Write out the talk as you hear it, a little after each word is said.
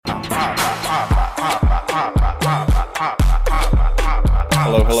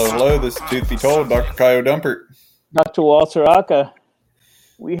Hello, this is Truth Be Told, Dr. Kyle Dumpert. Dr. Walter Aka.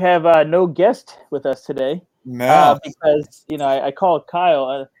 We have no guest with us today. No. Because, I called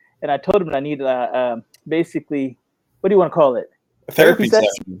Kyle and I told him that I needed basically, what do you want to call it? A therapy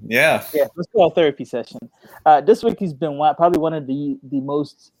session. Yeah. Yeah, let's call it a therapy session. This week has been probably one of the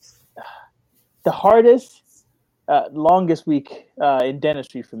most, the hardest, longest week in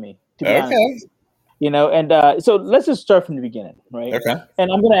dentistry for me, to be honest. So let's just start from the beginning, right? Okay.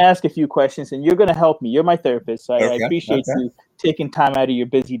 And I'm going to ask a few questions, and you're going to help me. You're my therapist, so I appreciate you taking time out of your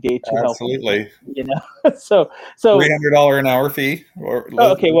busy day to help me. Absolutely. So $300 an hour fee.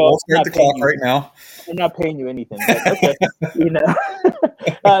 We'll start the clock right now. I'm not paying you anything. But okay,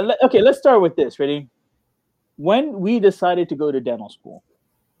 okay. Let's start with this. Ready? When we decided to go to dental school,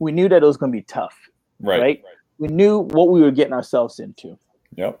 we knew that it was going to be tough. Right? We knew what we were getting ourselves into.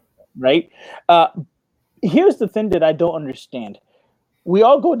 Yep. Right? Here's the thing that I don't understand. We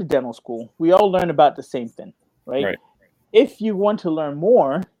all go to dental school. We all learn about the same thing, right? If you want to learn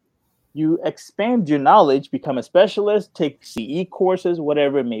more, you expand your knowledge, become a specialist, take CE courses,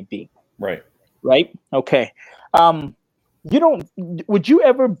 whatever it may be. Right. Okay. Would you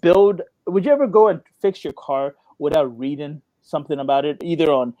ever go and fix your car without reading something about it,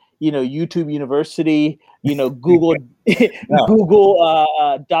 either on, YouTube University, Google,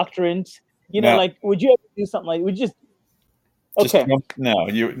 Google doctrines, would you ever do something like, would you just, okay.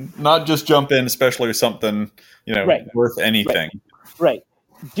 You not just jump in, especially with something, worth anything. Right.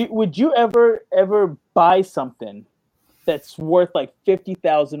 Would you ever buy something that's worth like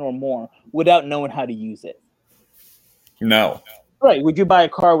 $50,000 or more without knowing how to use it? No. Right. Would you buy a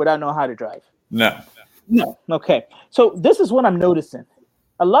car without knowing how to drive? No. Okay. So this is what I'm noticing.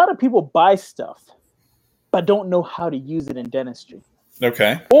 A lot of people buy stuff, but don't know how to use it in dentistry.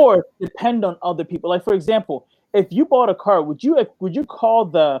 Okay. Or depend on other people. Like, for example, if you bought a car, would you call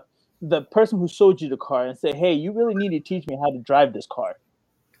the person who sold you the car and say, hey, you really need to teach me how to drive this car?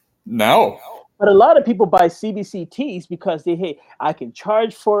 No. But a lot of people buy CBCTs because I can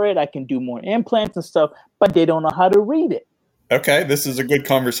charge for it, I can do more implants and stuff, but they don't know how to read it. Okay, this is a good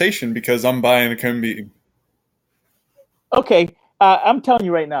conversation because I'm buying a combi. Okay, I'm telling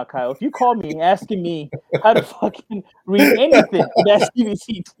you right now, Kyle, if you call me asking me how to fucking read anything for that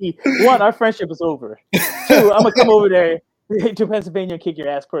CBCT, one, our friendship is over. Two, I'm going to come over there to Pennsylvania and kick your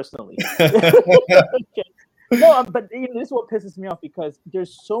ass personally. Okay. No, but this is what pisses me off because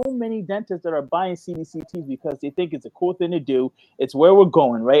there's so many dentists that are buying CBCTs because they think it's a cool thing to do. It's where we're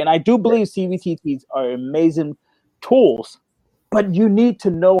going, right? And I do believe CBCTs are amazing tools, but you need to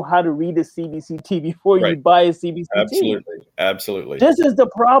know how to read a CBCT before you buy a CBCT. Absolutely. This is the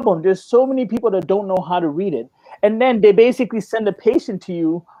problem. There's so many people that don't know how to read it. And then they basically send a patient to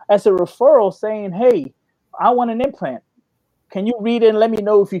you as a referral saying, hey, I want an implant. Can you read it and let me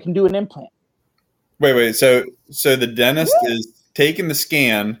know if you can do an implant? Wait. So the dentist is taking the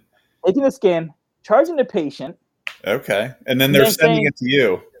scan, charging the patient. Okay, and then they're sending it to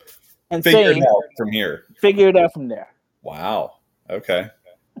you, and figure it out from here. Figure it out from there. Wow. Okay.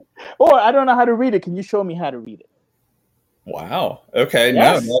 Or I don't know how to read it. Can you show me how to read it? Wow. Okay.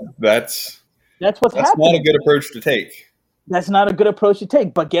 Yes. No, that's what's happening. That's not a good approach to take. That's not a good approach to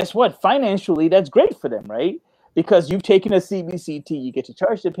take. But guess what? Financially, that's great for them, right? Because you've taken a CBCT, you get to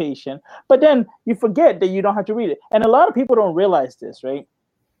charge the patient, but then you forget that you don't have to read it. And a lot of people don't realize this, right?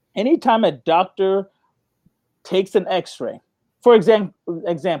 Anytime a doctor takes an x-ray, for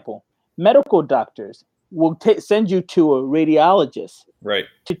example, medical doctors will send you to a radiologist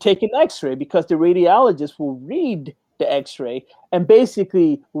to take an x-ray because the radiologist will read the x-ray and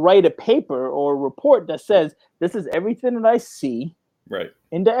basically write a paper or a report that says, this is everything that I see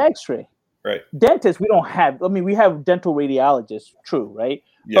in the x-ray. Right. Dentists, we don't have. We have dental radiologists, true, right?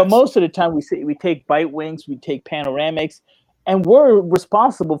 Yes. But most of the time, we take bite wings, we take panoramics, and we're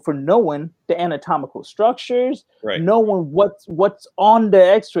responsible for knowing the anatomical structures, knowing what's on the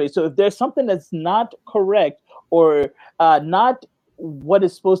X-ray. So if there's something that's not correct or not what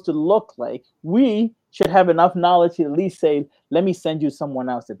it's supposed to look like, we should have enough knowledge to at least say, "Let me send you someone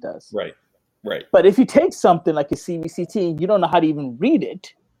else that does." Right. But if you take something like a CBCT, you don't know how to even read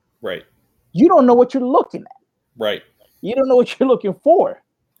it. Right. You don't know what you're looking at. Right. You don't know what you're looking for.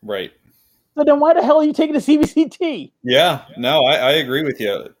 Right. So then why the hell are you taking a CBCT? Yeah. No, I agree with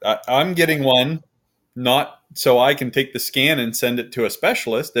you. I'm getting one not so I can take the scan and send it to a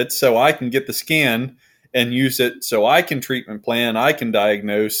specialist. It's so I can get the scan and use it so I can treatment plan, I can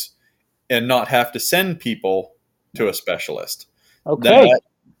diagnose, and not have to send people to a specialist. Okay.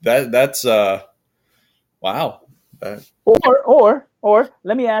 That's wow. Or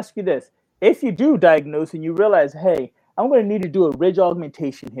let me ask you this. If you do diagnose and you realize, hey, I'm going to need to do a ridge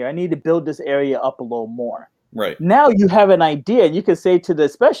augmentation here. I need to build this area up a little more. Right. Now you have an idea. You can say to the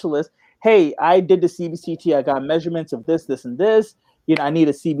specialist, hey, I did the CBCT. I got measurements of this, this, and this. I need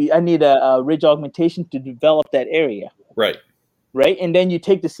a ridge augmentation to develop that area. Right. Right. And then you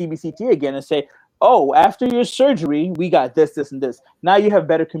take the CBCT again and say, oh, after your surgery, we got this, this, and this. Now you have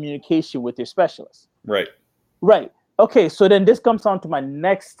better communication with your specialist. Right. Right. Okay. So then this comes on to my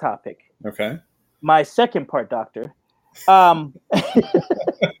next topic. Okay. My second part, doctor.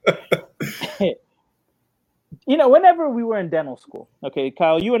 Whenever we were in dental school, okay,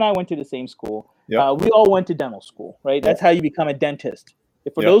 Kyle, you and I went to the same school. Yep. We all went to dental school, right? That's how you become a dentist.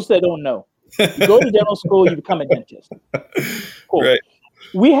 For those that don't know, you go to dental school, you become a dentist. Cool. Right.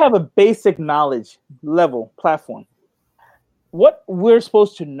 We have a basic knowledge level platform. What we're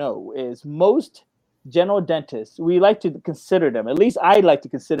supposed to know is most general dentists, we like to consider them, at least I like to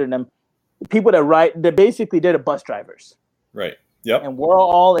consider them, people that basically they're the bus drivers. Right. Yep. And we're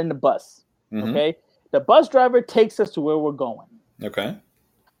all in the bus. Mm-hmm. Okay. The bus driver takes us to where we're going. Okay.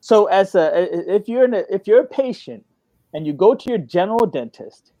 So if you're a patient and you go to your general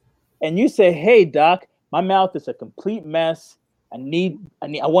dentist and you say, hey doc, my mouth is a complete mess. I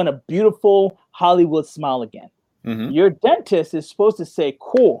want a beautiful Hollywood smile again. Mm-hmm. Your dentist is supposed to say,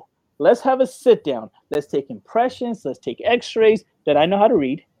 cool, let's have a sit down. Let's take impressions. Let's take x-rays that I know how to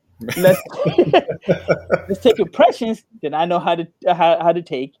read. Let's take impressions that I know how to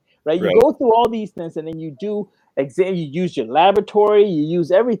take. Right? You go through all these things, and then you do exam. You use your laboratory. You use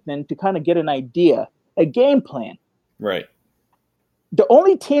everything to kind of get an idea, a game plan. Right. The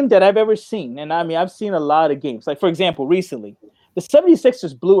only team that I've ever seen, and I mean, I've seen a lot of games. Like, for example, recently, the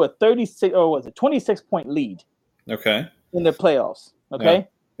 76ers blew a 26-point lead. Okay. In the playoffs. Okay.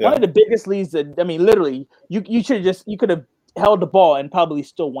 Yeah. One of the biggest leads that, I mean, literally, you could have held the ball and probably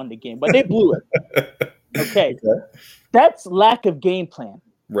still won the game, but they blew it. Okay. That's lack of game plan.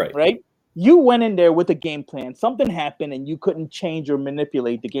 Right. Right. You went in there with a game plan. Something happened and you couldn't change or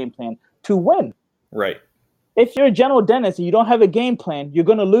manipulate the game plan to win. Right. If you're a general dentist and you don't have a game plan, you're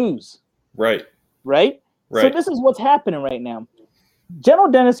going to lose. Right. Right. Right. So this is what's happening right now.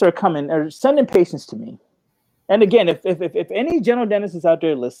 General dentists are sending patients to me. And again, if any general dentist is out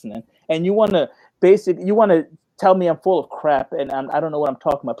there listening and you want to tell me I'm full of crap and I don't know what I'm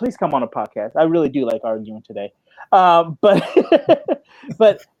talking about, please come on a podcast. I really do like arguing today. But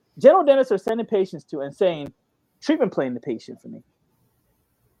general dentists are sending patients to and saying, treatment plan the patient for me.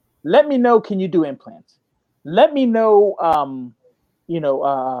 Let me know, can you do implants? Let me know,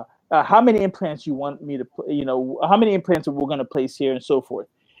 how many implants you want me to, how many implants we're going to place here and so forth.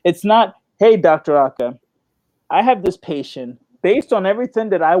 It's not, hey, Dr. Aka, I have this patient based on everything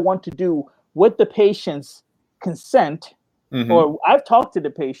that I want to do with the patient's consent, or I've talked to the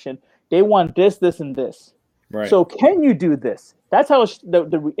patient, they want this, this, and this. Right. So can you do this? That's how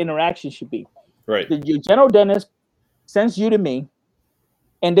the interaction should be. Right. Your general dentist sends you to me,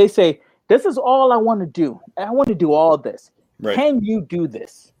 and they say, this is all I want to do. I want to do all this. Right. Can you do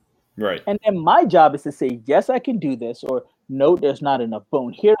this? Right. And then my job is to say, yes, I can do this, or no, there's not enough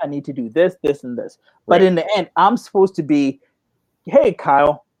bone here. I need to do this, this, and this. But in the end, I'm supposed to be, hey,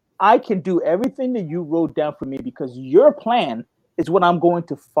 Kyle, I can do everything that you wrote down for me because your plan is what I'm going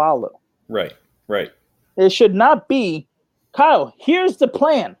to follow. Right. Right. It should not be, Kyle, here's the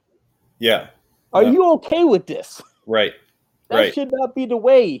plan. Yeah. Are you okay with this? Right. That should not be the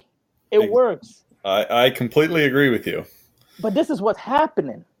way it works. I completely agree with you. But this is what's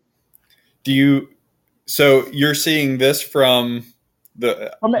happening. So you're seeing this from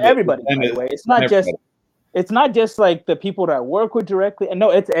everybody, by the way. It's not just like the people that I work with directly. And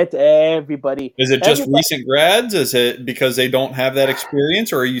no, it's everybody. Is it just recent grads? Is it because they don't have that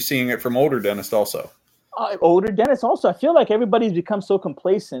experience, or are you seeing it from older dentists also? Older dentists also. I feel like everybody's become so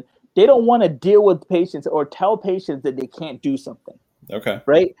complacent. They don't want to deal with patients or tell patients that they can't do something. Okay.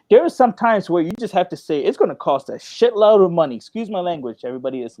 Right? There are some times where you just have to say, it's going to cost a shitload of money. Excuse my language,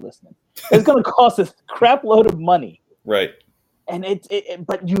 everybody is listening. It's going to cost a crap load of money. Right. And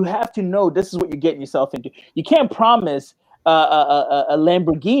but you have to know this is what you're getting yourself into. You can't promise a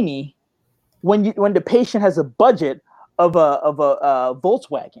Lamborghini when the patient has a budget of a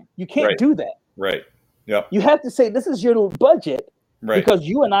Volkswagen. You can't do that. Right. Yeah. You have to say this is your budget, right? Because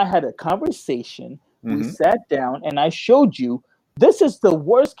you and I had a conversation. We sat down and I showed you this is the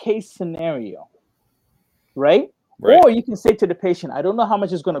worst case scenario, right? Or you can say to the patient, I don't know how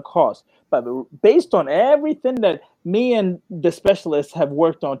much it's going to cost, but based on everything that me and the specialists have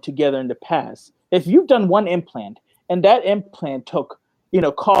worked on together in the past, if you've done one implant and that implant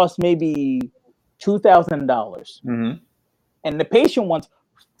cost maybe $2,000, and the patient wants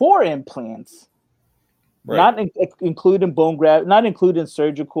 4 implants, Right. Including bone graft, not including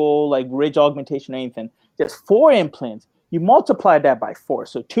surgical like ridge augmentation or anything. Just 4 implants. You multiply that by 4,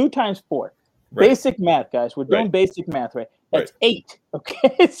 so 2 times 4. Right. Basic math, guys. We're doing basic math, right? That's Right. 8.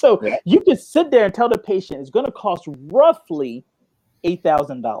 Okay, so you can sit there and tell the patient it's going to cost roughly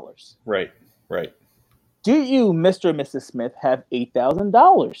 $8,000. Right. Right. Do you, Mr. and Mrs. Smith, have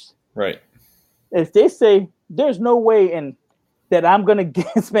 $8,000? Right. If they say there's no way in that I'm going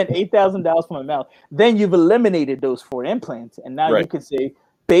to spend $8,000 for my mouth, then you've eliminated those 4 implants, and now you can say,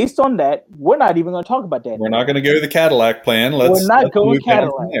 based on that, we're not even going to talk about that. We're not going to go to the Cadillac plan. We're not going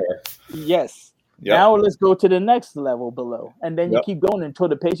Cadillac. Yes. Yep. Now let's go to the next level below, and then you keep going until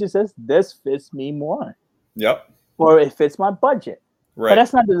the patient says, "This fits me more." Yep. Or it fits my budget. Right. But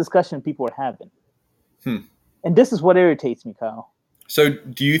that's not the discussion people are having. And this is what irritates me, Kyle. So,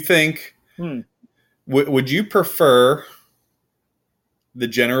 do you think would you prefer the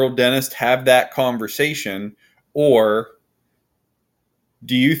general dentist have that conversation, or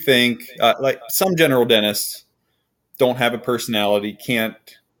do you think like some general dentists don't have a personality, can't?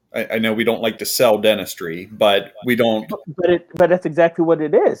 I know we don't like to sell dentistry, but we don't. But that's exactly what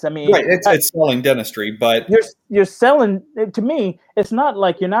it is. I mean, right? It's selling dentistry, but you're selling. To me, it's not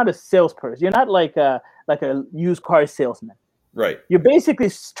like you're not a salesperson. You're not like a used car salesman. Right. You're basically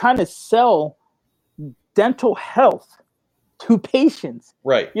trying to sell dental health to patients.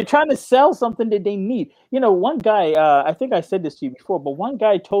 Right. You're trying to sell something that they need. You know, one guy. I think I said this to you before, but one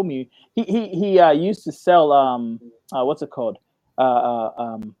guy told me he used to sell what's it called?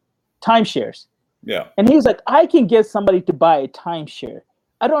 Timeshares. Yeah. And he was like, I can get somebody to buy a timeshare.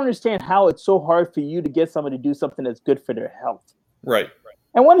 I don't understand how it's so hard for you to get somebody to do something that's good for their health. Right.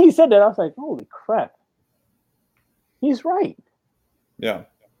 And when he said that, I was like, holy crap. He's right. Yeah.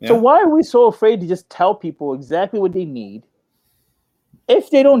 So why are we so afraid to just tell people exactly what they need? If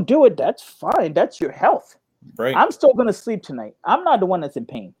they don't do it, that's fine. That's your health. Right. I'm still going to sleep tonight. I'm not the one that's in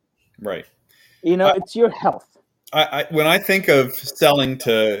pain. Right. You know, it's your health. When I think of selling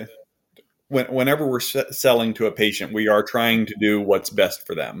to, whenever we're selling to a patient, we are trying to do what's best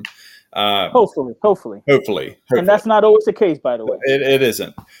for them. Hopefully. And that's not always the case, by the way. It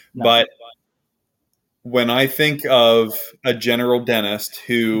isn't. No. But when I think of a general dentist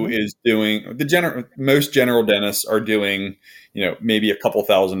who is doing most general dentists are doing, maybe a couple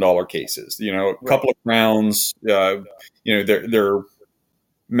 $1,000 cases, a couple of crowns, they're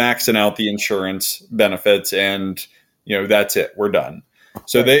maxing out the insurance benefits and, that's it. We're done.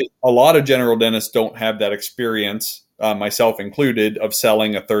 So a lot of general dentists don't have that experience, myself included, of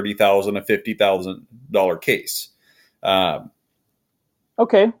selling a $30,000, a $50,000 case.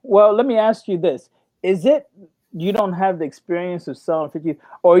 Okay. Well, let me ask you this. Is it you don't have the experience of selling 50,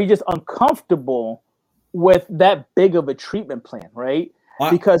 or are you just uncomfortable with that big of a treatment plan, right?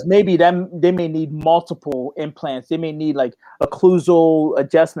 Because maybe they may need multiple implants. They may need like occlusal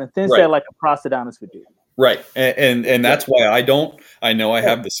adjustment, things that like a prosthodontist would do. Right. And that's why I know I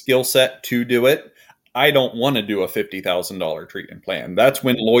have the skill set to do it. I don't want to do a $50,000 treatment plan. That's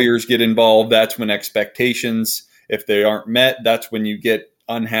when lawyers get involved. That's when expectations, if they aren't met, that's when you get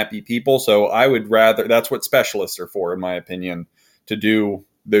unhappy people. So I would rather, that's what specialists are for, in my opinion, to do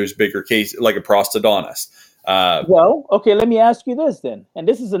those bigger cases, like a prosthodontist. Well, okay, let me ask you this then. And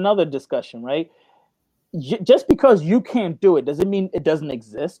this is another discussion, right? Just because you can't do it doesn't mean it doesn't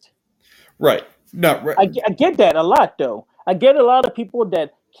exist. Right. No, right. I get that a lot, though. I get a lot of people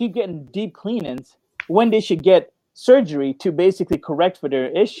that keep getting deep cleanings when they should get surgery to basically correct for their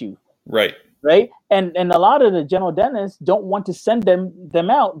issue. Right. Right. And a lot of the general dentists don't want to send them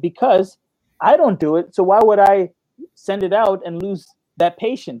out because I don't do it. So why would I send it out and lose that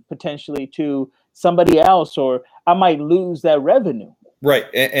patient potentially to somebody else, or I might lose that revenue? Right.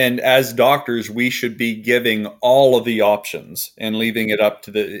 And as doctors, we should be giving all of the options and leaving it up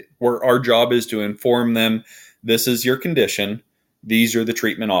to where our job is to inform them. This is your condition. These are the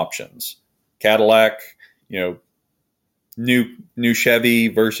treatment options. Cadillac, new Chevy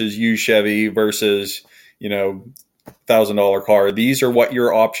versus used Chevy versus, $1,000 car. These are what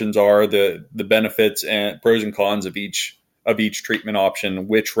your options are, the benefits and pros and cons of each treatment option.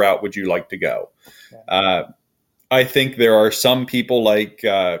 Which route would you like to go? I think there are some people like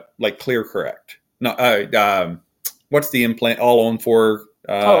ClearCorrect. No, what's the implant all on for?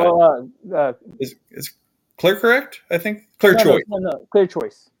 Is ClearCorrect? I think ClearChoice. No,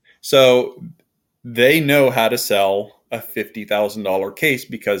 ClearChoice. So they know how to sell a $50,000 case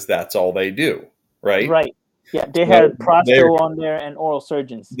because that's all they do, right? Right. Yeah, they had prosto on there and oral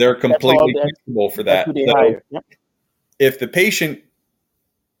surgeons. They're completely comfortable for that. That's who they hire. Yep. If the patient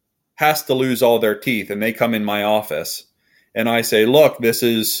has to lose all their teeth and they come in my office and I say, look, this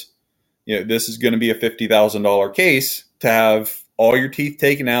is this is going to be a $50,000 case to have all your teeth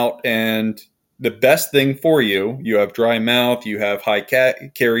taken out. And the best thing for you, you have dry mouth, you have high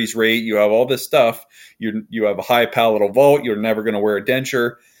caries rate, you have all this stuff. You have a high palatal vault. You're never going to wear a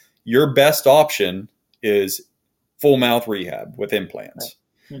denture. Your best option is full mouth rehab with implants.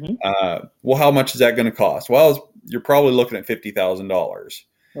 Mm-hmm. Well, how much is that going to cost? Well, you're probably looking at $50,000.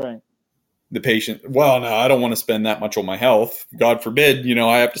 Right. The patient, well, no, I don't want to spend that much on my health. God forbid,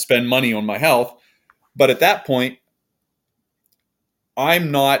 I have to spend money on my health. But at that point,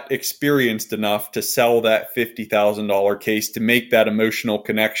 I'm not experienced enough to sell that $50,000 case to make that emotional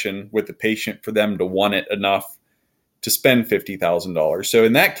connection with the patient for them to want it enough to spend $50,000. So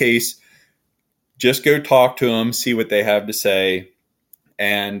in that case, just go talk to them, see what they have to say.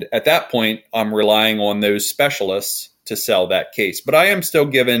 And at that point, I'm relying on those specialists to sell that case. But I am still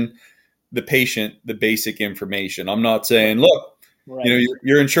giving the patient the basic information. I'm not saying, look, Right.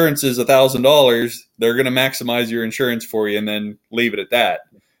 your insurance is $1,000. They're going to maximize your insurance for you and then leave it at that.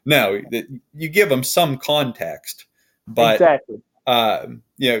 No, you give them some context, but Exactly.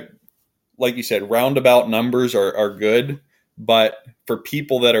 Like you said, roundabout numbers are good, but for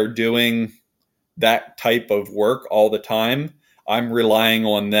people that are doing that type of work all the time, I'm relying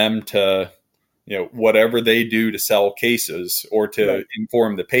on them to, whatever they do to sell cases or to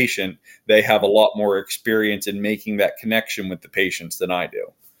inform the patient, they have a lot more experience in making that connection with the patients than I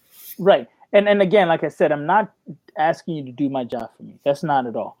do. Right. And again, like I said, I'm not asking you to do my job for me. That's not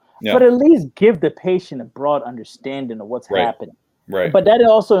at all. Yeah. But at least give the patient a broad understanding of what's happening. Right. But that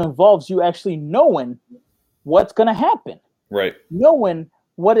also involves you actually knowing what's going to happen. Right. Knowing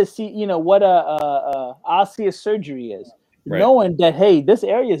what what a osseous surgery is. Right. Knowing that, hey, this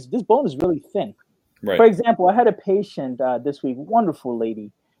bone is really thin. Right. For example, I had a patient this week, wonderful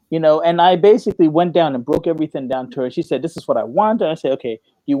lady, and I basically went down and broke everything down to her. She said, this is what I want. And I said, okay,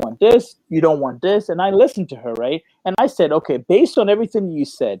 you want this, you don't want this. And I listened to her, right? And I said, okay, based on everything you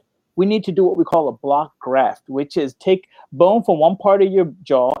said, we need to do what we call a block graft, which is take bone from one part of your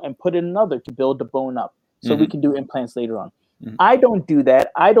jaw and put it in another to build the bone up so we can do implants later on. Mm-hmm. I don't do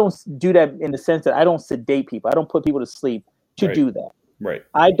that. I don't do that in the sense that I don't sedate people. I don't put people to sleep to do that. Right.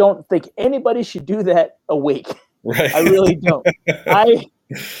 I don't think anybody should do that awake. Right. I really don't. That is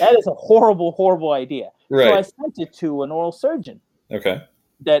a horrible, horrible idea. Right. So I sent it to an oral surgeon. Okay.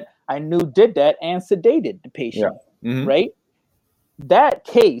 That I knew did that and sedated the patient. Yeah. Mm-hmm. Right. That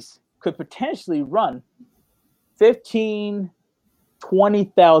case could potentially run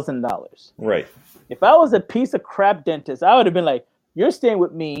 $20,000. Right. If I was a piece of crap dentist, I would have been like, "You're staying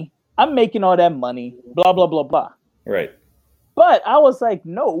with me. I'm making all that money. Blah blah blah blah." Right. But I was like,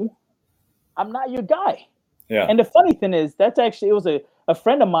 no, I'm not your guy. Yeah. And the funny thing is, it was a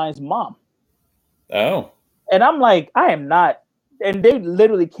friend of mine's mom. Oh. And I'm like, I am not. And they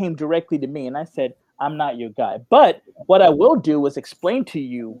literally came directly to me. And I said, I'm not your guy. But what I will do is explain to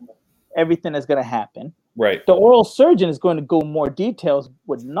you everything that's going to happen. Right. The oral surgeon is going to go more details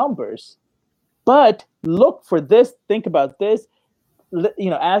with numbers. But look for this. Think about this.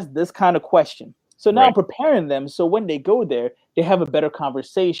 Ask this kind of question. So now I'm preparing them so when they go there, they have a better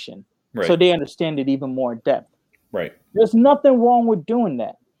conversation. Right. So they understand it even more in depth. Right. There's nothing wrong with doing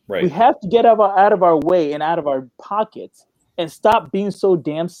that. Right. We have to get out of our way and out of our pockets and stop being so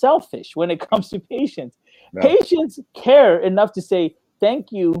damn selfish when it comes to patients. No. Patients care enough to say,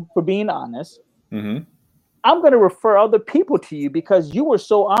 thank you for being honest. Mm-hmm. I'm going to refer other people to you because you were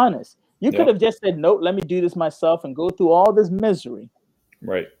so honest. You could have just said, no, let me do this myself and go through all this misery.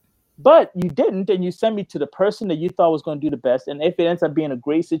 Right. But you didn't, and you sent me to the person that you thought was going to do the best. And if it ends up being a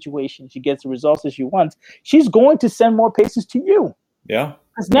great situation, she gets the results that she wants, she's going to send more patients to you. Yeah.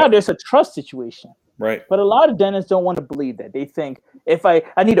 Because now there's a trust situation. Right. But a lot of dentists don't want to believe that. They think if I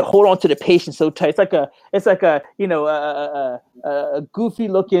need to hold on to the patient so tight. It's like a goofy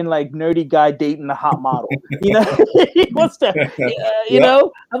looking like nerdy guy dating a hot model. He wants to,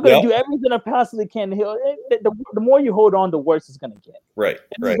 I'm going to do everything I possibly can. The more you hold on, the worse it's going to get. Right.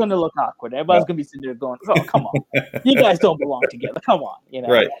 It's going to look awkward. Everybody's going to be sitting there going, "Oh, come on, you guys don't belong together. Come on."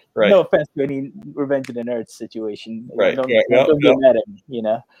 Right. No offense to any Revenge of the Nerds situation. Right. Don't get mad at me.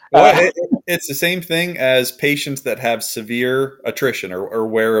 Well, it's the same thing as patients that have severe attrition or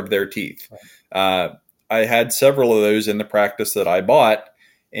wear of their teeth. I had several of those in the practice that I bought.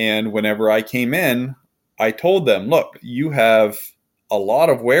 And whenever I came in, I told them, look, you have a lot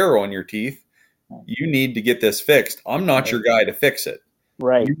of wear on your teeth. You need to get this fixed. I'm not your guy to fix it.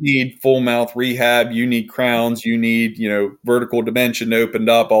 Right. You need full mouth rehab. You need crowns. You need, vertical dimension opened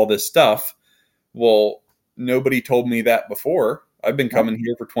up, all this stuff. Well, nobody told me that before. I've been coming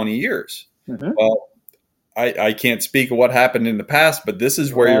here for 20 years. Mm-hmm. Well, I can't speak of what happened in the past, but this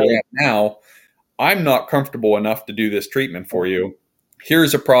is where Right. you're at now. I'm not comfortable enough to do this treatment for you.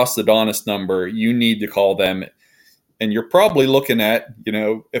 Here's a prosthodontist number. You need to call them. And you're probably looking at,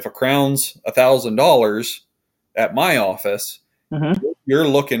 if a crown's $1,000 at my office, Mm-hmm. you're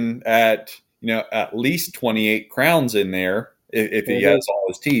looking at, at least 28 crowns in there if he has all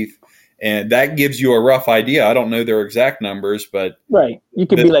his teeth. And that gives you a rough idea. I don't know their exact numbers, but Right. You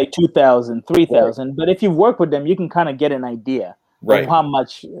could be like 2,000, 3,000. But if you work with them, you can kind of get an idea right. of how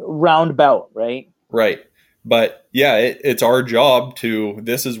much roundabout, right? Right. But yeah, it's our job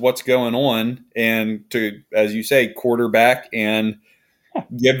this is what's going on, and to, as you say, quarterback and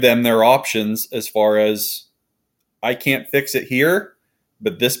give them their options as far as, I can't fix it here,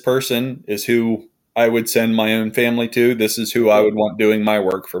 but this person is who I would send my own family to. This is who I would want doing my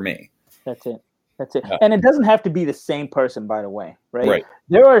work for me. That's it. That's it. Yeah. And it doesn't have to be the same person, by the way, right? Right.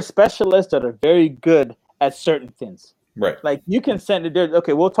 There are specialists that are very good at certain things. Right. Like you can send it there.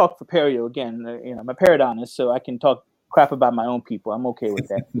 Okay, we'll talk for perio again. I'm a periodontist, so I can talk crap about my own people. I'm okay with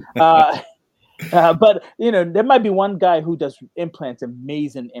that. But there might be one guy who does implants,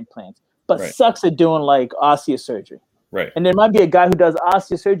 amazing implants, but Right. sucks at doing like osteosurgery. Right. And there might be a guy who does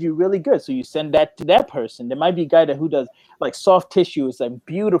osteosurgery really good, so you send that to that person. There might be a guy who does like soft tissue, it's like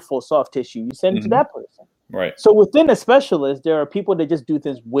beautiful soft tissue. You send it to that person. Right. So within a specialist, there are people that just do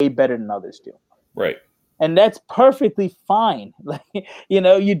things way better than others do. Right. And that's perfectly fine. Like,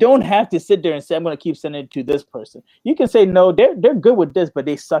 you don't have to sit there and say, I'm going to keep sending it to this person. You can say, no, they're good with this, but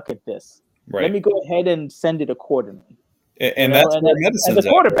they suck at this. Right. Let me go ahead and send it accordingly. And that's where medicine's as a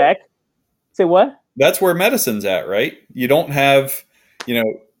quarterback, at, right? Say what? That's where medicine's at, right? You don't have,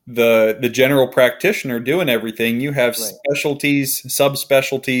 the general practitioner doing everything. You have specialties,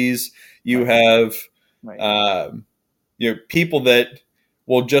 subspecialties. You have, people that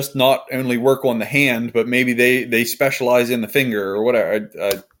will just not only work on the hand, but maybe they specialize in the finger or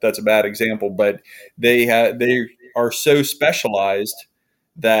whatever. That's a bad example, but they are so specialized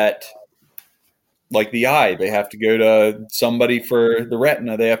that, like the eye, they have to go to somebody for the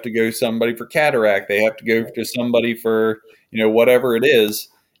retina. They have to go to somebody for cataract. They have to go to somebody for, whatever it is.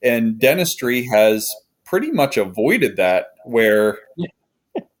 And dentistry has pretty much avoided that, where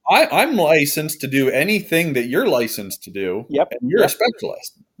I'm licensed to do anything that you're licensed to do. Yep. And you're a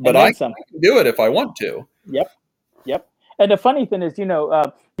specialist, but I can do it if I want to. Yep. And the funny thing is,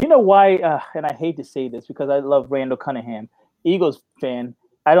 why, and I hate to say this because I love Randall Cunningham, Eagles fan.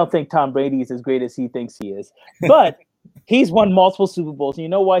 I don't think Tom Brady is as great as he thinks he is, but he's won multiple Super Bowls. And you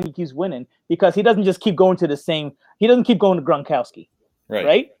know why he keeps winning? Because he doesn't just keep going to he doesn't keep going to Gronkowski,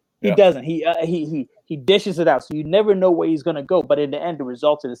 right? He doesn't. He dishes it out. So you never know where he's going to go. But in the end, the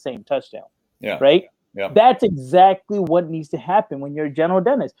results are the same touchdown. Yeah. Right. Yeah. That's exactly what needs to happen when you're a general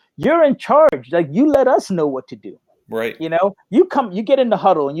dentist. You're in charge. Like, you let us know what to do. Right. You get in the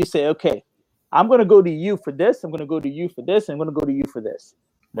huddle and you say, okay, I'm going to go to you for this. I'm going to go to you for this. And I'm going to go to you for this.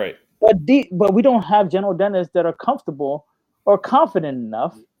 Right. But we don't have general dentists that are comfortable or confident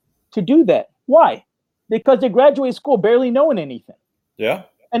enough to do that. Why? Because they graduate school barely knowing anything. Yeah.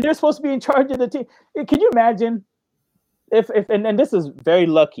 And they're supposed to be in charge of the team. Can you imagine if and this is very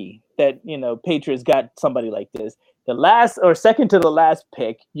lucky that, Patriots got somebody like this. The last or second to the last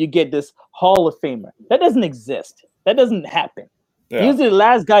pick, you get this Hall of Famer. That doesn't exist. That doesn't happen. Yeah. Usually the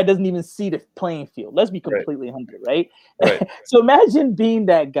last guy doesn't even see the playing field. Let's be completely 100, right? So imagine being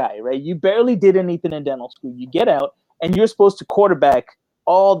that guy, right? You barely did anything in dental school. You get out and you're supposed to quarterback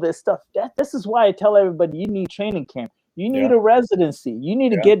all this stuff. This is why I tell everybody you need training camp. You need a residency. You need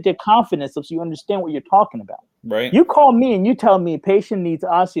to get their confidence up so you understand what you're talking about. Right. You call me and you tell me a patient needs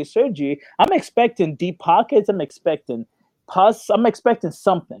osteosurgery. I'm expecting deep pockets. I'm expecting pus. I'm expecting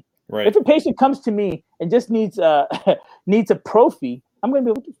something. Right. If a patient comes to me and just needs a prophy, I'm going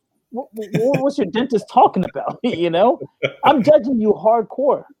to be, what's your dentist talking about? I'm judging you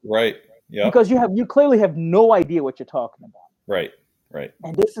hardcore. Right. Yeah. Because you clearly have no idea what you're talking about. Right.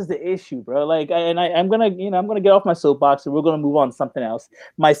 And this is the issue, bro. Like, I'm gonna get off my soapbox and we're gonna move on to something else.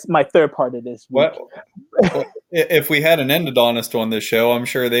 My third part of this week. Well, if we had an endodontist on this show, I'm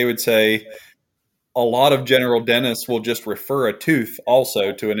sure they would say a lot of general dentists will just refer a tooth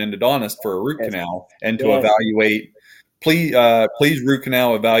also to an endodontist for a root canal and to evaluate. Please root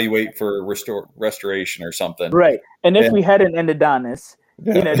canal evaluate for restoration or something. Right. And if we had an endodontist,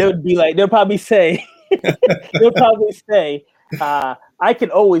 they would be like, they'll probably say, I can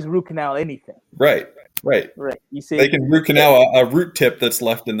always root canal anything. Right. You see, they can root canal a root tip that's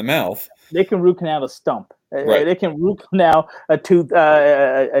left in the mouth. They can root canal a stump. Right. They can root canal a tooth,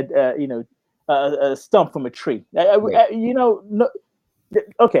 a stump from a tree.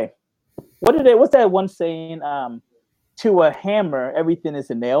 Okay. What's that one saying? To a hammer, everything is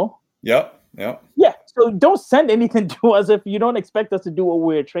a nail. Yep. Yep. Yeah. So don't send anything to us if you don't expect us to do what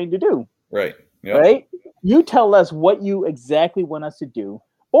we're trained to do. Right. Yep. Right? You tell us what you exactly want us to do,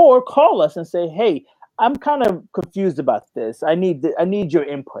 or call us and say, "Hey, I'm kind of confused about this. I need your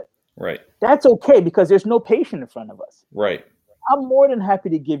input." Right. That's okay because there's no patient in front of us. Right. I'm more than happy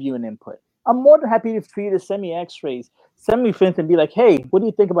to give you an input. I'm more than happy for you to send me X-rays, send me things, and be like, "Hey, what do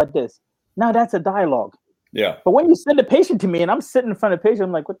you think about this?" Now that's a dialogue. Yeah. But when you send a patient to me and I'm sitting in front of a patient,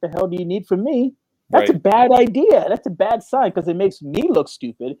 I'm like, "What the hell do you need from me?" That's Right. a bad idea. That's a bad sign because it makes me look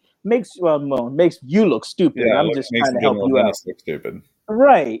stupid. Makes you look stupid. Yeah. I'm It just makes trying the to help general you out. dentist look stupid.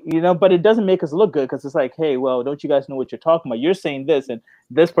 Right. But it doesn't make us look good because it's like, hey, well, don't you guys know what you're talking about? You're saying this and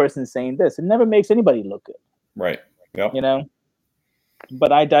this person's saying this. It never makes anybody look good. Right. Yep.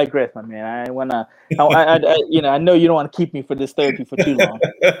 But I digress, my man. I know you don't want to keep me for this therapy for too long.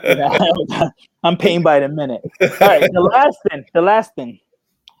 I'm paying by the minute. All right, the last thing.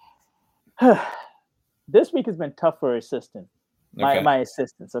 This week has been tough for assistant. My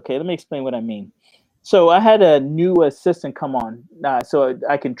assistants. Okay, let me explain what I mean. So I had a new assistant come on, so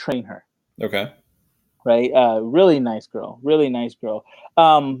I can train her. Okay. Right, really nice girl. Really nice girl.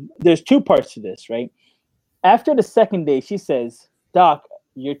 There's two parts to this, right? After the second day, she says, "Doc,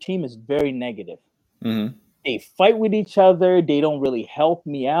 your team is very negative. Mm-hmm. They fight with each other. They don't really help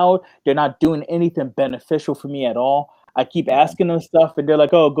me out. They're not doing anything beneficial for me at all. I keep asking them stuff, and they're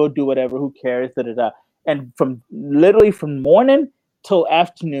like, oh, go do whatever. Who cares? Da, da, da." And literally from morning till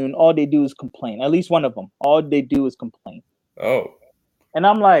afternoon, all they do is complain. At least one of them. All they do is complain. Oh. And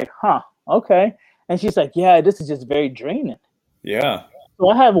I'm like, huh, okay. And she's like, yeah, this is just very draining. Yeah. So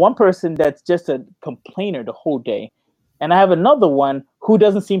I have one person that's just a complainer the whole day. And I have another one who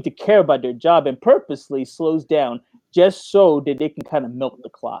doesn't seem to care about their job and purposely slows down just so that they can kind of milk the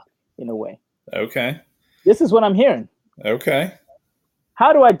clock in a way. Okay. This is what I'm hearing. Okay.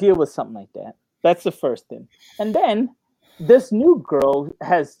 How do I deal with something like that? That's the first thing. And then this new girl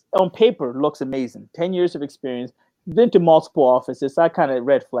has, on paper, looks amazing. 10 years of experience, been to multiple offices. So I kind of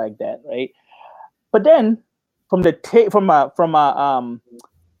red flagged that, right? But then from a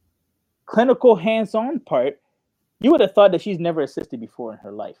clinical hands-on part, you would have thought that she's never assisted before in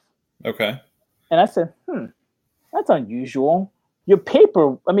her life. Okay. And I said, that's unusual. Your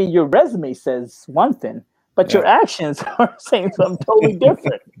resume says one thing, but your actions are saying something totally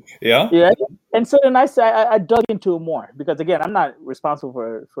different. Yeah. Yeah. And so then I dug into it more because, again, I'm not responsible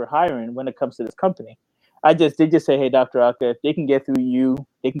for hiring when it comes to this company. They just say, hey, Dr. Aka, if they can get through you,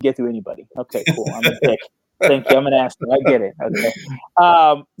 they can get through anybody. Okay, cool. I'm a dick. Thank you. I'm an asshole. I get it. Okay.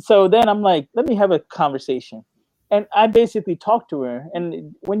 So then I'm like, let me have a conversation. And I basically talked to her.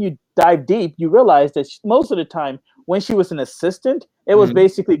 And when you dive deep, you realize that most of the time when she was an assistant, it was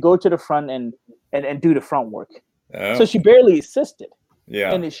basically go to the front and do the front work. Oh. So she barely assisted.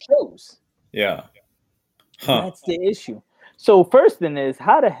 Yeah. And it shows. Yeah. Huh. That's the issue. So first thing is,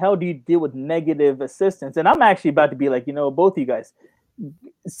 how the hell do you deal with negative assistants? And I'm actually about to be like, both of you guys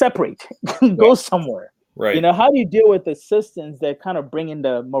separate, go somewhere. Right. How do you deal with assistants that kind of bring in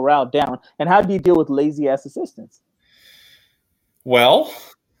the morale down? And how do you deal with lazy ass assistants? Well,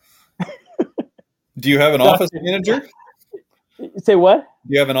 do you have an office manager? Say what?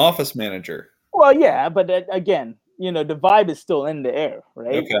 Do you have an office manager? Well, yeah, but again, the vibe is still in the air,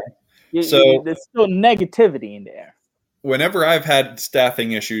 right? Okay. So there's still negativity in the air. Whenever I've had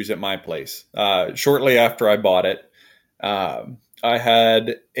staffing issues at my place, shortly after I bought it, I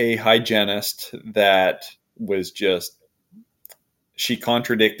had a hygienist that was she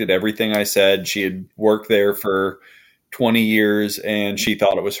contradicted everything I said. She had worked there for 20 years and she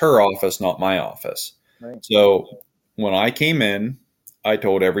thought it was her office, not my office. Right. So when I came in, I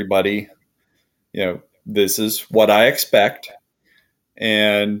told everybody, this is what I expect.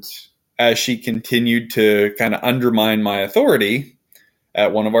 And as she continued to kind of undermine my authority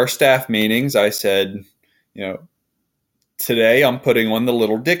at one of our staff meetings, I said, today I'm putting on the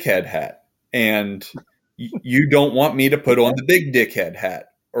little dickhead hat, and you don't want me to put on the big dickhead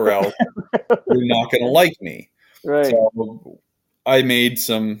hat, or else you're not going to like me. Right. So I made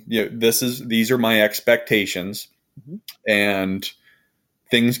some, these are my expectations, and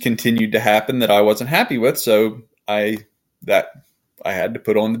things continued to happen that I wasn't happy with. So I had to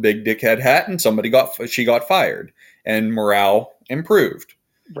put on the big dickhead hat, and she got fired, and morale improved.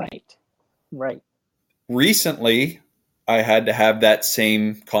 Right. Recently, I had to have that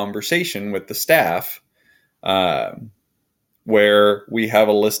same conversation with the staff, where we have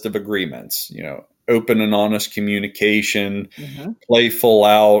a list of agreements, open and honest communication, playful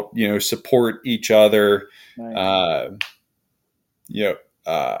out, support each other, right.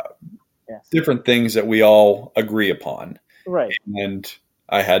 Yes. different things that we all agree upon. Right. And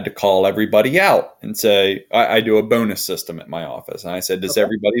I had to call everybody out and say, I do a bonus system at my office. And I said, does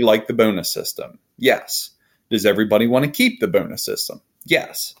everybody like the bonus system? Yes. Does everybody want to keep the bonus system?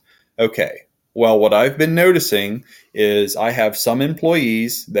 Yes. Okay. Well, what I've been noticing is I have some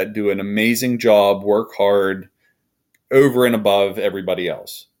employees that do an amazing job, work hard, over and above everybody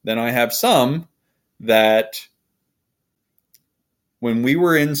else. Then I have some that when we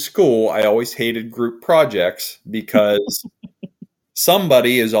were in school, I always hated group projects because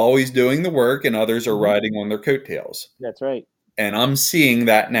somebody is always doing the work and others are riding on their coattails. That's right. And I'm seeing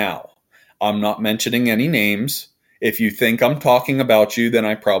that now. I'm not mentioning any names. If you think I'm talking about you, then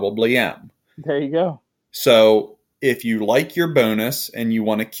I probably am. There you go. So if you like your bonus and you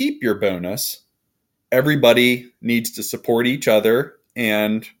want to keep your bonus, everybody needs to support each other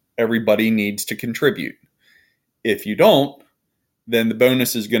and everybody needs to contribute. If you don't, then the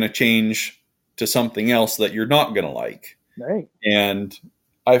bonus is going to change to something else that you're not going to like. Right. And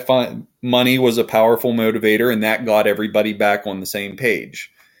I find money was a powerful motivator, and that got everybody back on the same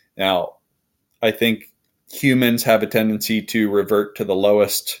page. Now, I think humans have a tendency to revert to the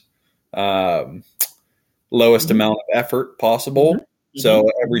lowest amount of effort possible. Mm-hmm. So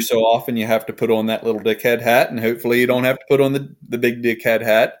every so often you have to put on that little dickhead hat, and hopefully you don't have to put on the big dickhead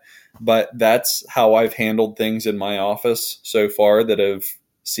hat. But that's how I've handled things in my office so far that have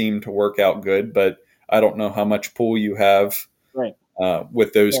seemed to work out good. But I don't know how much pull you have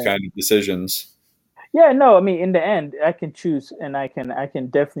with those kind of decisions. Yeah, no, I mean, in the end, I can choose, and I can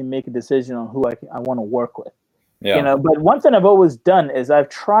definitely make a decision on who I want to work with. Yeah. You know, but one thing I've always done is I've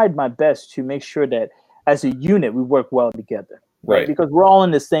tried my best to make sure that as a unit we work well together. Right. Because we're all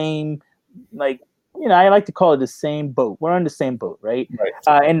in the same, like, you know, I like to call it the same boat. We're on the same boat, right?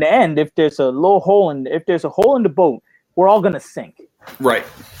 In the end, if there's a hole in the boat, we're all going to sink. Right.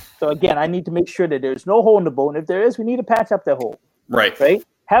 So again, I need to make sure that there's no hole in the boat. And if there is, we need to patch up that hole. Right. Right.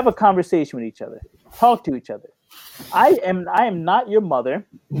 Have a conversation with each other. Talk to each other. I am not your mother,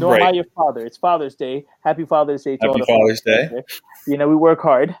 nor am I your father. It's Father's Day. Happy Father's Day to all the Father's Day. You know, we work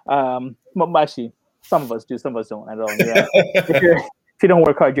hard. Actually, some of us do, some of us don't. I don't. Yeah. If you don't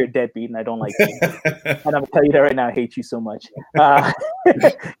work hard, you're a deadbeat, and I don't like you. And I'm gonna tell you that right now. I hate you so much.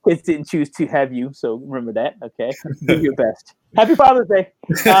 Kids didn't choose to have you, so remember that. Okay, do your best. Happy Father's Day.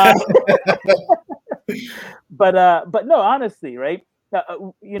 But no, honestly, right?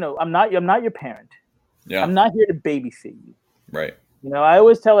 You know, I'm not your parent. Yeah. I'm not here to babysit you. Right. You know, I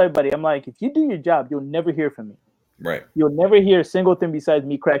always tell everybody, I'm like, if you do your job, you'll never hear from me. Right. You'll never hear a single thing besides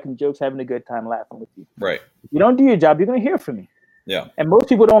me cracking jokes, having a good time, laughing with you. Right. If you don't do your job, you're gonna hear from me. Yeah. And most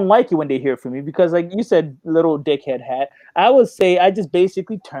people don't like it when they hear from me because, like you said, little dickhead hat. I would say I just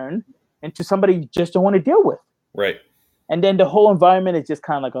basically turn into somebody you just don't want to deal with. Right. And then the whole environment is just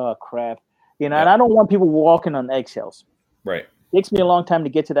kind of like, oh crap, you know. Yeah. And I don't want people walking on eggshells. Right. It takes me a long time to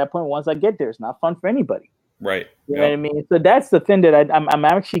get to that point. Once I get there, it's not fun for anybody. Right. You know what I mean? So that's the thing that I'm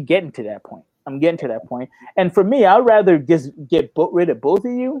actually getting to that point. I'm getting to that point. And for me, I'd rather just get rid of both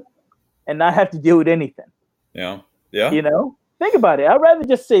of you and not have to deal with anything. Yeah. Yeah. You know? Think about it. I'd rather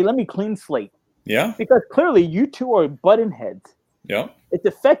just say, let me clean slate. Yeah. Because clearly you two are butting heads. Yeah. It's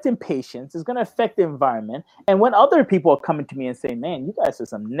affecting patients. It's going to affect the environment. And when other people are coming to me and saying, man, you guys are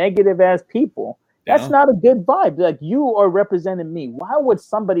some negative ass people, that's not a good vibe. Like, you are representing me. Why would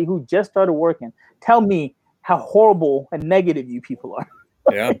somebody who just started working tell me how horrible and negative you people are?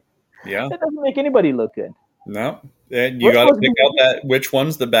 Yeah. Yeah. That doesn't make anybody look good. No. And you got to pick out that which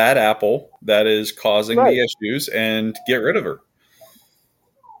one's the bad apple that is causing the issues and get rid of her.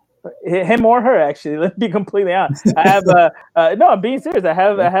 Him or her, actually. Let's be completely honest. I have no, I'm being serious. I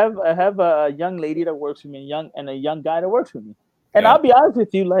have a young lady that works for me, and a young guy that works for me. And I'll be honest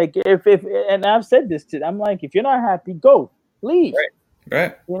with you, like, if and I've said this to them, I'm like, if you're not happy, go, leave.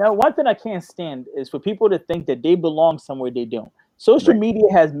 Right. You know, one thing I can't stand is for people to think that they belong somewhere they don't. Social media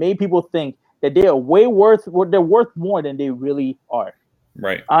has made people think that they're worth more than they really are.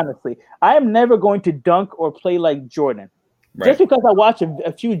 Right. Honestly, I am never going to dunk or play like Jordan. Right. Just because I watch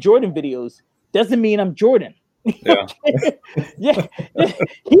a few Jordan videos doesn't mean I'm Jordan. Yeah. Yeah.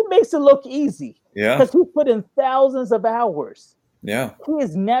 He makes it look easy. Yeah. Because he put in thousands of hours. Yeah. He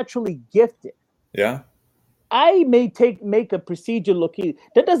is naturally gifted. Yeah. I may make a procedure look easy.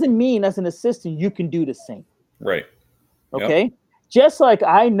 That doesn't mean as an assistant you can do the same. Right. Okay. Yep. Just like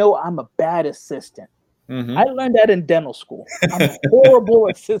I know I'm a bad assistant. Mm-hmm. I learned that in dental school. I'm a horrible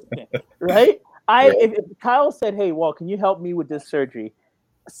assistant, right? If Kyle said, hey, well, can you help me with this surgery?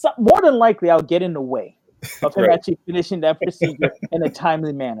 More than likely, I'll get in the way of him actually finishing that procedure in a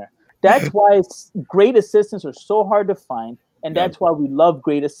timely manner. That's why great assistants are so hard to find. And Yeah. that's why we love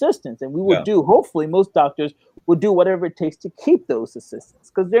great assistants. And we will Yeah. do, hopefully, most doctors will do whatever it takes to keep those assistants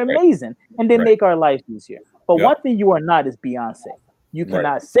because they're Right. amazing and they Right. make our lives easier. But Yeah. one thing you are not is Beyonce. You Right.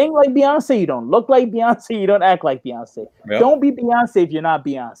 cannot sing like Beyonce. You don't look like Beyonce. You don't act like Beyonce. Yeah. Don't be Beyonce if you're not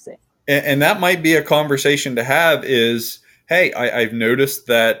Beyonce. And that might be a conversation to have is, hey, I've noticed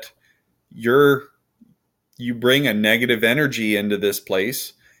that you bring a negative energy into this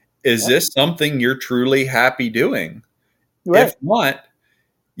place. Is this something you're truly happy doing? Right. If not,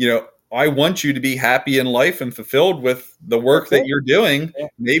 I want you to be happy in life and fulfilled with the work that you're doing. Yeah.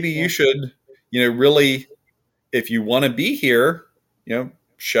 Maybe you should, really, if you want to be here,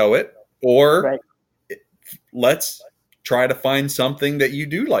 show it, or let's try to find something that you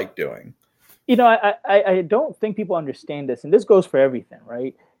do like doing. I don't think people understand this, and this goes for everything,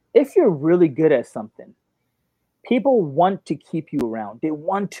 right? If you're really good at something, people want to keep you around. They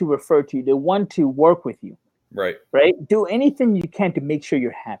want to refer to you. They want to work with you. Right. Right? Do anything you can to make sure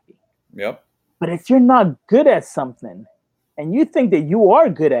you're happy. Yep. But if you're not good at something and you think that you are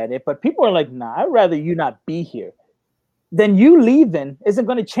good at it, but people are like, nah, I'd rather you not be here, then you leaving isn't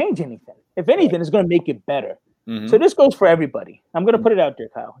going to change anything. If anything, it's going to make it better. Mm-hmm. So this goes for everybody. I'm going to put it out there,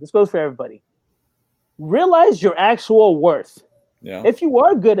 Kyle. This goes for everybody. Realize your actual worth. Yeah. If you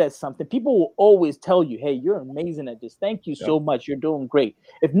are good at something, people will always tell you, hey, you're amazing at this. Thank you so much. You're doing great.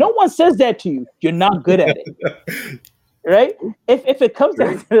 If no one says that to you, you're not good at it. Right? If it comes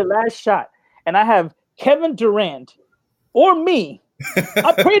down to the last shot and I have Kevin Durant or me,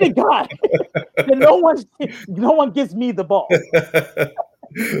 I pray to God that no one gives me the ball.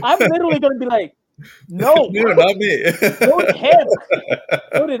 I'm literally going to be like, no, not me. Go to him.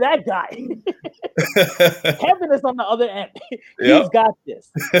 Go to that guy. Kevin is on the other end. He's got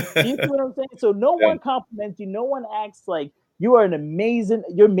this. You see what I'm saying? So no one compliments you. No one acts like you're amazing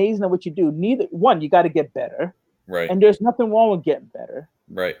at what you do. You got to get better. Right. And there's nothing wrong with getting better.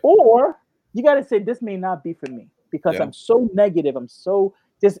 Right. Or you got to say, this may not be for me because I'm so negative. I'm so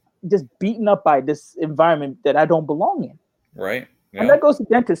just beaten up by this environment that I don't belong in. Right. Yeah. And that goes to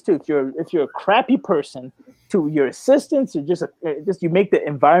dentists too. If you're a crappy person to your assistants, or just you make the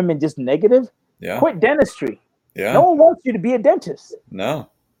environment just negative, quit dentistry. Yeah. No one wants you to be a dentist. No.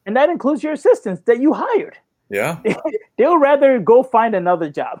 And that includes your assistants that you hired. Yeah. They'll rather go find another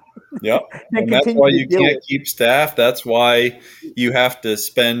job. Yep. And that's why you can't keep staff. That's why you have to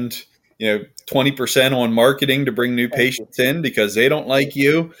spend 20% on marketing to bring new patients in because they don't like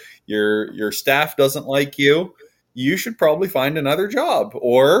you. Your staff doesn't like you. You should probably find another job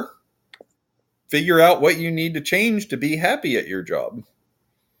or figure out what you need to change to be happy at your job.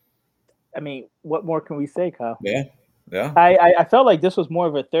 I mean, what more can we say, Kyle? Yeah. Yeah. I felt like this was more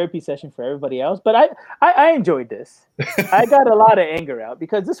of a therapy session for everybody else, but I enjoyed this. I got a lot of anger out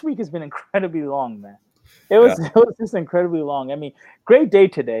because this week has been incredibly long, man. It was just incredibly long. I mean, great day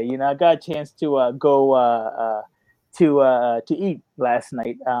today. I got a chance to go to eat last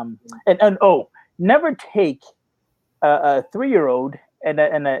night. Never take a 3-year-old and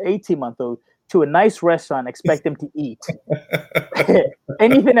an 18-month-old to a nice restaurant, expect them to eat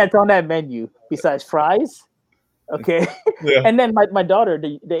anything that's on that menu besides fries. Okay. Yeah. And then my daughter,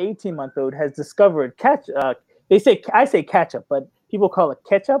 the 18-month-old, has discovered I say ketchup, but people call it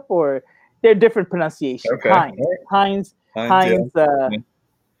ketchup, or they're different pronunciations. Okay. Heinz,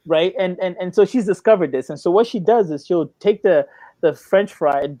 right? And so she's discovered this. And so what she does is she'll take the French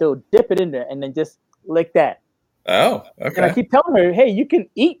fry and they'll dip it in there and then just lick that. Oh, okay. And I keep telling her, hey, you can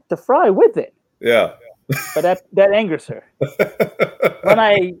eat the fry with it. Yeah. But that angers her. When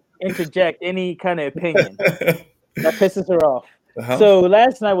I interject any kind of opinion, that pisses her off. Uh-huh. So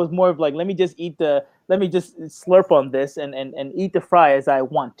last night was more of like, let me just slurp on this and eat the fry as I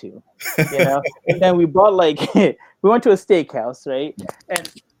want to, And then we bought we went to a steakhouse, right?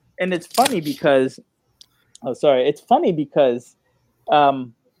 And it's funny because, it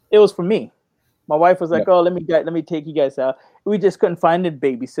was for me. My wife was like, "Oh, let me take you guys out." We just couldn't find a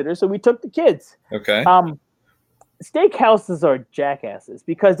babysitter, so we took the kids. Okay. Steakhouses are jackasses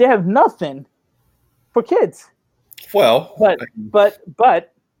because they have nothing for kids. Well,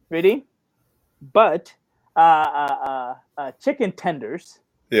 but ready? But chicken tenders.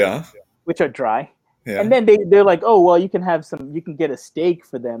 Yeah. Which are dry. Yeah. And then they're like, "Oh, well, you can get a steak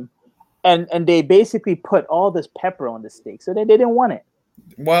for them," and they basically put all this pepper on the steak, so they didn't want it.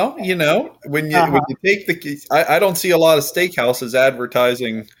 Well, when you take I don't see a lot of steakhouses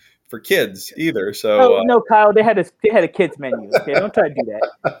advertising for kids either. So no, Kyle, they had a kids menu. Okay, don't try to do that.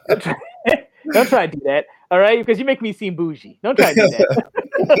 Don't try to do that. All right, because you make me seem bougie. Don't try to do that.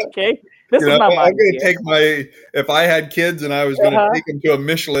 Okay, this is not my. I'm going to take if I had kids and I was going to take them to a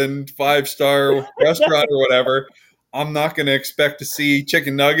Michelin 5-star restaurant or whatever, I'm not going to expect to see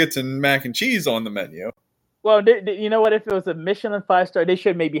chicken nuggets and mac and cheese on the menu. Well, you know what? If it was a Michelin 5-star, they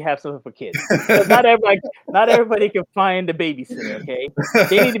should maybe have something for kids. Because not everybody can find a babysitter. Okay,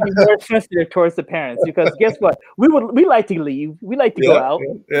 they need to be more sensitive towards the parents. Because guess what? We like to leave. We like to go out.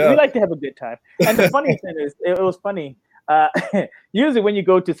 Yeah. We like to have a good time. And the funny thing is, it was funny. Usually, when you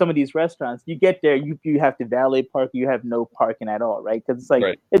go to some of these restaurants, you get there, you have to valet park. You have no parking at all, right? Because it's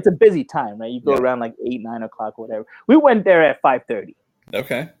like it's a busy time, right? You go around like 8, 9 o'clock, or whatever. We went there at 5:30.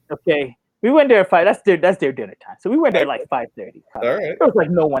 Okay. We went there at 5. That's their dinner time. So we went there at like 5:30. All right. There was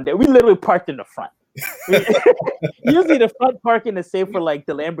like no one there. We literally parked in the front. Usually the front parking is safe for like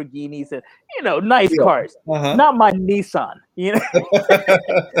the Lamborghinis and nice cars. Not my Nissan.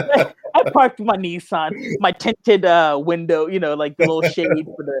 I parked my Nissan, my tinted window. Like the little shade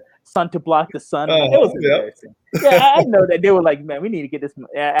for the sun to block the sun. It was embarrassing. Yeah, I know that they were like, man, we need to get this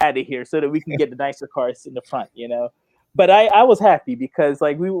out of here so that we can get the nicer cars in the front. But I was happy because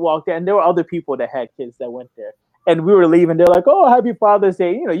like we walked in and there were other people that had kids that went there. And we were leaving. They're like, "Oh, happy Father's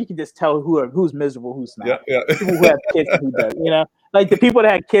Day!" You can just tell who's miserable, who's not. People who have kids, and who does. Like the people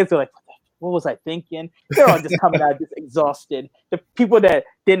that had kids are like, "What was I thinking?" They're all just coming out just exhausted. The people that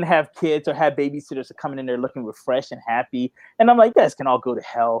didn't have kids or had babysitters are coming in there looking refreshed and happy. And I'm like, "You guys can all go to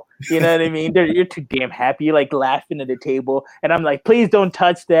hell." You know what I mean? You're too damn happy. You're like laughing at the table, and I'm like, "Please don't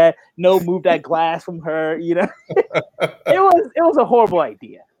touch that. No, move that glass from her." It was a horrible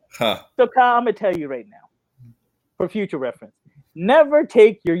idea. So Kyle, I'm gonna tell you right now. For future reference, never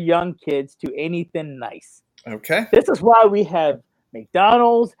take your young kids to anything nice. Okay. This is why we have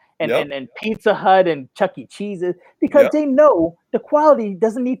McDonald's and Pizza Hut and Chuck E. Cheese's because they know the quality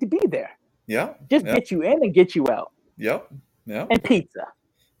doesn't need to be there. Just get you in and get you out. And pizza.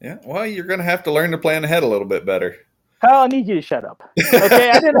 Well, you're going to have to learn to plan ahead a little bit better. Kyle, I need you to shut up. Okay,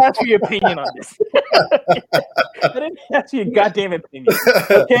 I didn't ask for your opinion on this. I didn't ask for your goddamn opinion.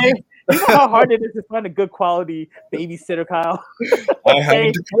 Okay, you know how hard it is to find a good quality babysitter, Kyle. I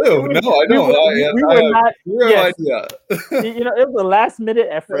haven't a clue. No, I don't. We were not. Yes. Idea. It was a last minute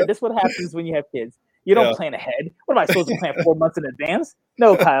effort. This is what happens when you have kids. You don't plan ahead. What am I supposed to plan 4 months in advance?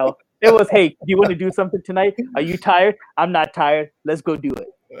 No, Kyle. It was, hey, do you want to do something tonight? Are you tired? I'm not tired. Let's go do it.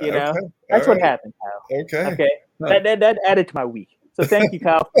 That's what happened, Kyle. Okay. That added to my week. So thank you,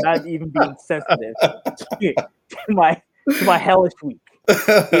 Kyle, for not even being sensitive to my hellish week.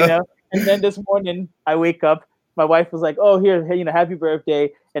 And then this morning I wake up. My wife was like, "Oh, here, happy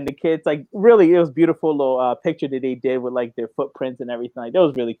birthday!" And the kids, like, really, it was beautiful little picture that they did with like their footprints and everything. Like, that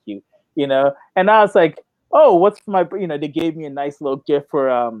was really cute, And I was like, "Oh, what's for my?" They gave me a nice little gift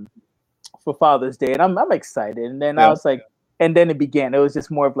for Father's Day, and I'm excited. And then I was like. And then it began. It was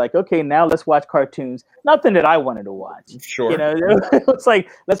just more of like, okay, now let's watch cartoons. Nothing that I wanted to watch. Sure. It was like,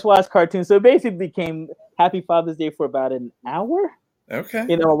 let's watch cartoons. So it basically became Happy Father's Day for about an hour. Okay.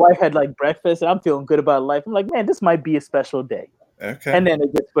 My wife had like breakfast, and I'm feeling good about life. I'm like, man, this might be a special day. Okay. And then it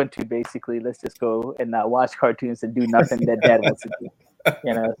just went to basically, let's just go and watch cartoons and do nothing that Dad wants to do.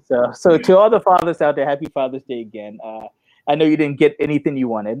 So to all the fathers out there, Happy Father's Day again. I know you didn't get anything you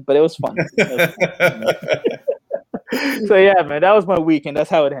wanted, but it was fun. So yeah, man, that was my week, and that's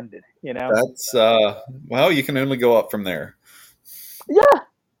how it ended. That's well, you can only go up from there.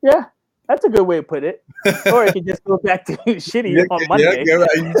 Yeah, that's a good way to put it. Or you can just go back to shitty on Monday.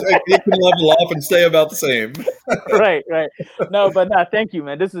 You can level off and stay about the same. Right. No, but thank you,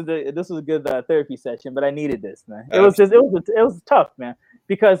 man. This was a good therapy session, but I needed this, man. It was tough, man,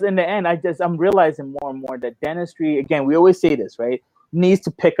 because in the end, I'm realizing more and more that dentistry. Again, we always say this, right? Needs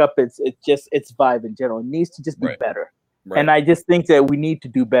to pick up its vibe in general. It needs to just be better. Right. And I just think that we need to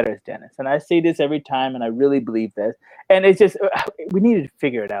do better as dentists. And I say this every time, and I really believe this. And it's just, we need to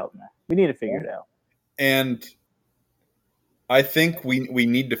figure it out, man. We need to figure it out. And I think we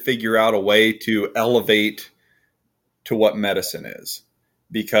need to figure out a way to elevate to what medicine is.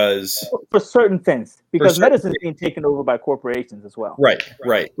 Because for certain things, because medicine is being taken over by corporations as well. Right.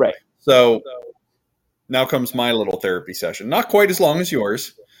 So now comes my little therapy session. Not quite as long as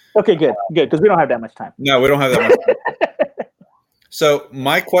yours. Okay, good. Because we don't have that much time. No, we don't have that much time. So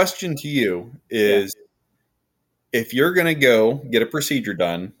my question to you is, if you're going to go get a procedure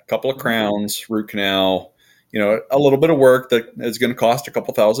done, a couple of crowns, root canal, a little bit of work that is going to cost a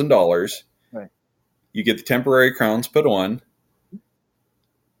couple $1,000s. Right. You get the temporary crowns put on.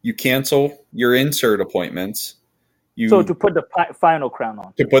 You cancel your insert appointments. So to put the final crown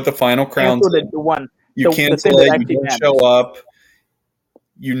on. To put the final crowns on. The one. You cancel it, you don't show up.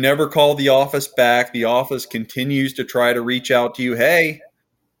 You never call the office back. The office continues to try to reach out to you. Hey,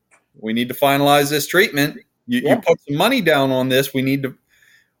 we need to finalize this treatment. You put some money down on this. We need to.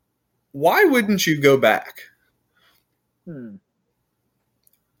 Why wouldn't you go back?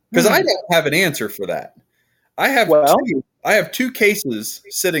 Because I don't have an answer for that. I have two cases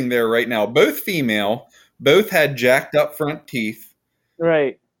sitting there right now, both female, both had jacked up front teeth.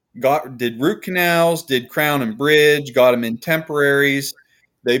 Right. Did root canals, did crown and bridge, got them in temporaries.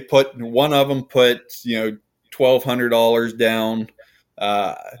 One of them put $1,200 down.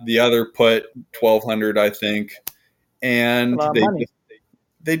 The other put $1,200, I think, and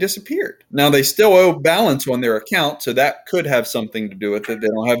they disappeared. Now they still owe balance on their account, so that could have something to do with it. They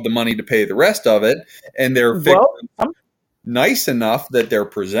don't have the money to pay the rest of it, and they're nice enough that they're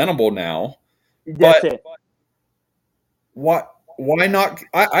presentable now. That's it. Why not?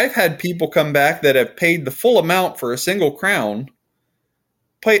 I've had people come back that have paid the full amount for a single crown,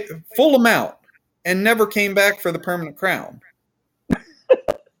 paid full amount, and never came back for the permanent crown.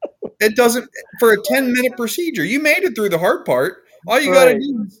 It doesn't, for a 10-minute procedure. You made it through the hard part. All you got to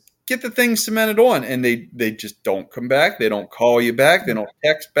do is get the thing cemented on, and they just don't come back. They don't call you back. They don't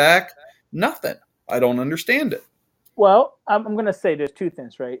text back. Nothing. I don't understand it. Well, I'm going to say there's two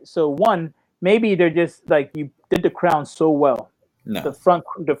things, right? So one, maybe they're just like, you did the crown so well. No. The front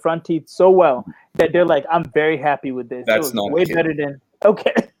teeth so well that they're like, I'm very happy with this. That's not way better than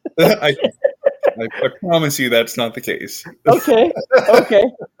okay. I promise you that's not the case. Okay.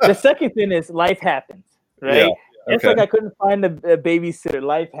 The second thing is life happens, right? Yeah. It's like I couldn't find a babysitter.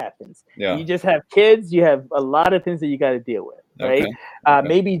 Life happens. Yeah. You just have kids. You have a lot of things that you got to deal with, right? Okay.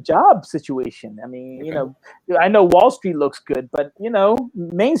 Maybe job situation. I mean, I know Wall Street looks good, but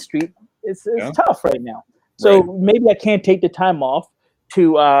Main Street it's tough right now. So maybe I can't take the time off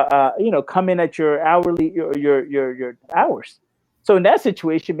to come in at your hourly your hours. So in that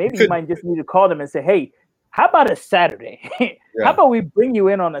situation, maybe you might just need to call them and say, hey, how about a Saturday? How about we bring you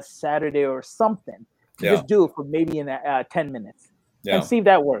in on a Saturday or something to just do it for maybe in 10 minutes and see if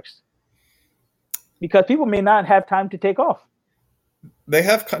that works. Because people may not have time to take off. They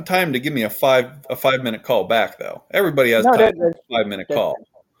have time to give me a 5-minute call back, though. Everybody has time for a 5-minute call.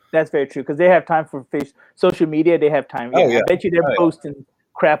 That's very true because they have time for social media. They have time. I bet you they're posting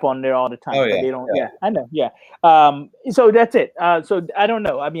crap on there all the time. But they don't. Yeah, I know. Yeah. So that's it. So I don't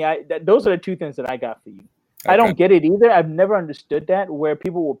know. I mean, those are the two things that I got for you. Okay. I don't get it either. I've never understood that where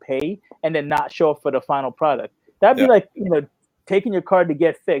people will pay and then not show up for the final product. That'd be like taking your car to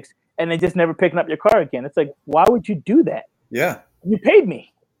get fixed and then just never picking up your car again. It's like, why would you do that? Yeah. You paid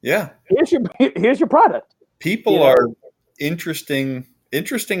me. Yeah. Here's your product. People are interesting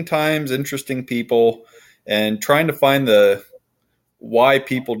times, interesting people, and trying to find why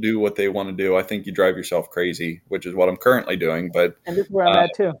people do what they want to do. I think you drive yourself crazy, which is what I'm currently doing. But and this is where I'm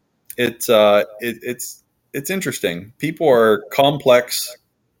at too. It's interesting. People are complex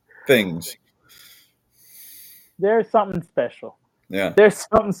things. There's something special. Yeah. There's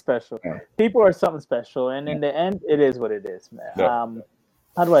something special. Yeah. People are something special, and in the end, it is what it is, man. Yeah.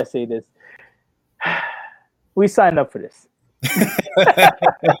 How do I say this? We signed up for this.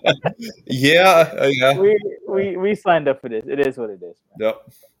 Yeah. We signed up for this. It is what it is. Man. Yep.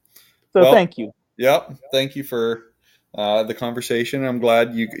 So thank you. Yep. Thank you for the conversation. I'm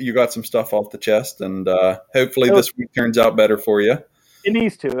glad you got some stuff off the chest, and hopefully this week turns out better for you. It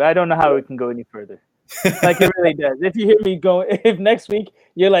needs to. I don't know how it can go any further. Like it really does. If you hear me go, if next week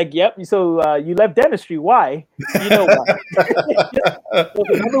you're like, yep, so you left dentistry, why? You know why. It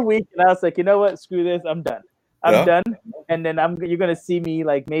was another week, and I was like, you know what? Screw this. I'm done. I'm done. And then you're gonna see me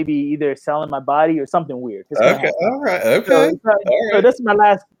like maybe either selling my body or something weird. Okay. All right. Okay. So this is my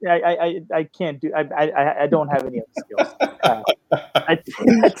last. I can't do. I don't have any other skills.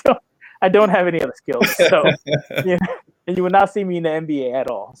 I don't have any other skills. So and you will not see me in the NBA at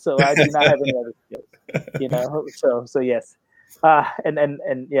all. So I do not have any other skills. So yes.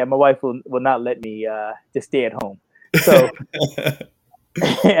 And yeah, my wife will not let me just stay at home. So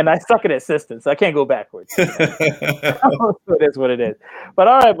and I suck at assistance, so I can't go backwards. So it is what it is. But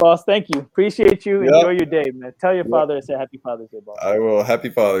all right, boss. Thank you. Appreciate you. Yep. Enjoy your day, man. Tell your father I said Happy Father's Day, boss. I will. Happy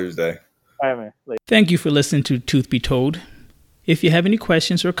Father's Day. All right, man. Later. Thank you for listening to Tooth Be Told. If you have any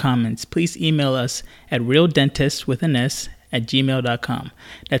questions or comments, please email us at realdentist@gmail.com.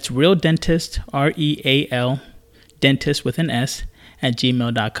 That's realdentist, REAL, dentist with an S,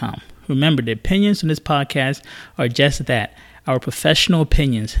 @gmail.com. Remember, the opinions on this podcast are just that, our professional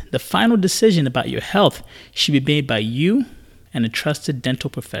opinions. The final decision about your health should be made by you and a trusted dental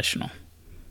professional.